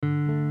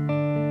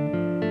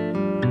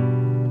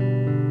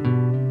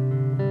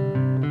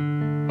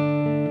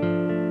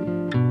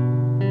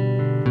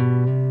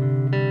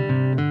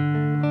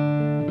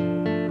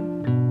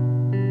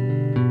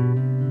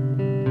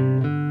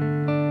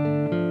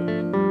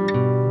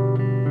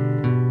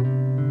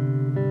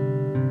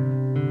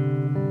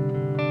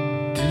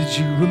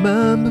Did you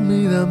remember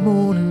me that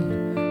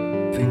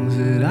morning? Things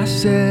that I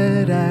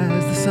said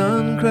as the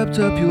sun crept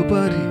up your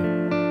body.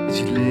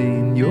 As you lay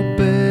in your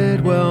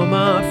bed while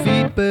my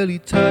feet barely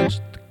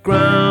touched the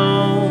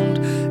ground.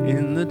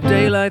 In the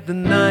daylight, the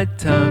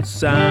nighttime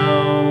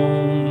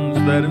sounds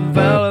that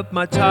envelop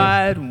my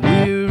tired and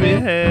weary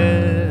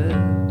head.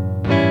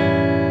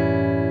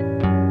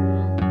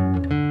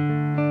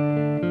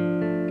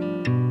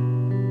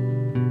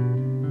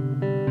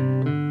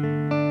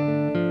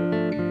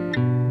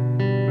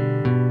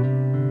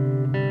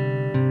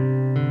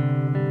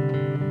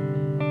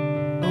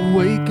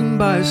 Awakened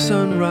by a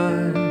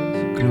sunrise,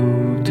 a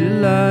glow of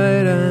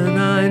delight, and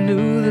I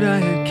knew that I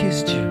had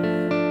kissed you.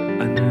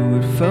 I knew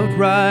it felt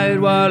right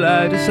while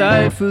I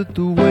deciphered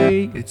the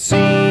way it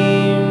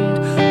seemed.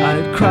 I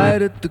had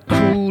cried at the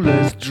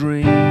cruellest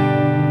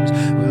dreams.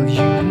 Well,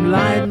 you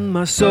enlightened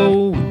my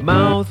soul with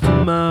mouth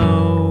to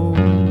mouth.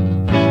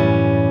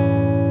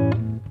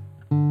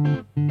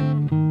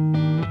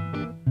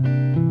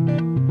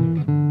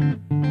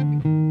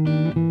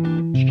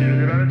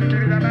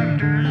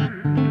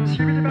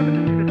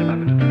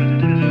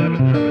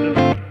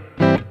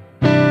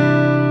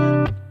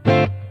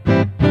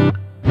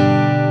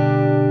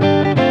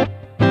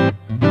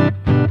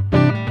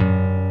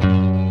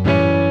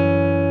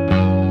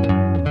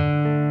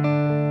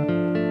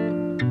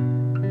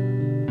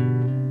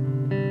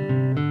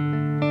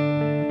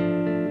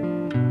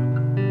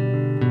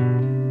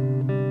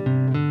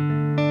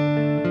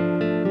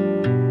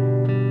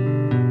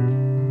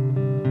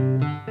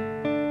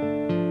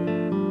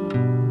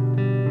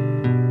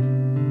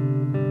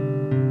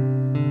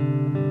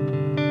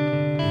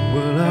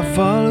 Well, I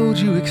followed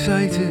you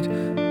excited.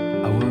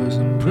 I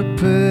wasn't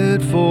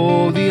prepared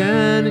for the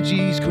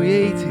energies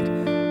created.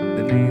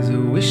 Then as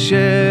we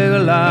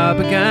shared, I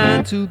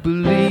began to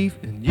believe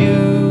in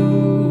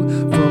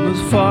you. From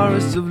those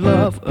forests of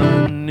love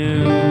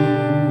anew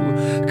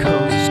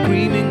comes the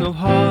screaming of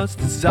hearts'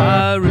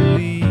 desire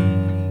release.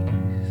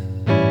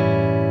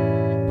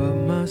 But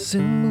my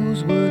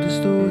symbols were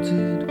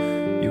distorted.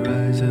 Your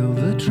eyes held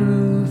the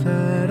truth.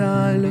 Had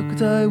I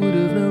looked, I would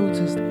have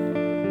noticed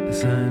the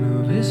sign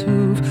of his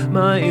hoof.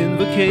 My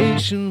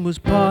invocation was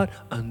part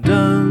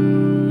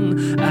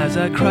undone as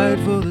I cried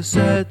for the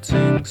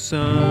setting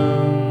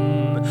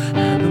sun.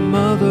 And the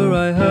mother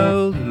I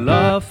held,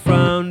 love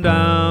frowned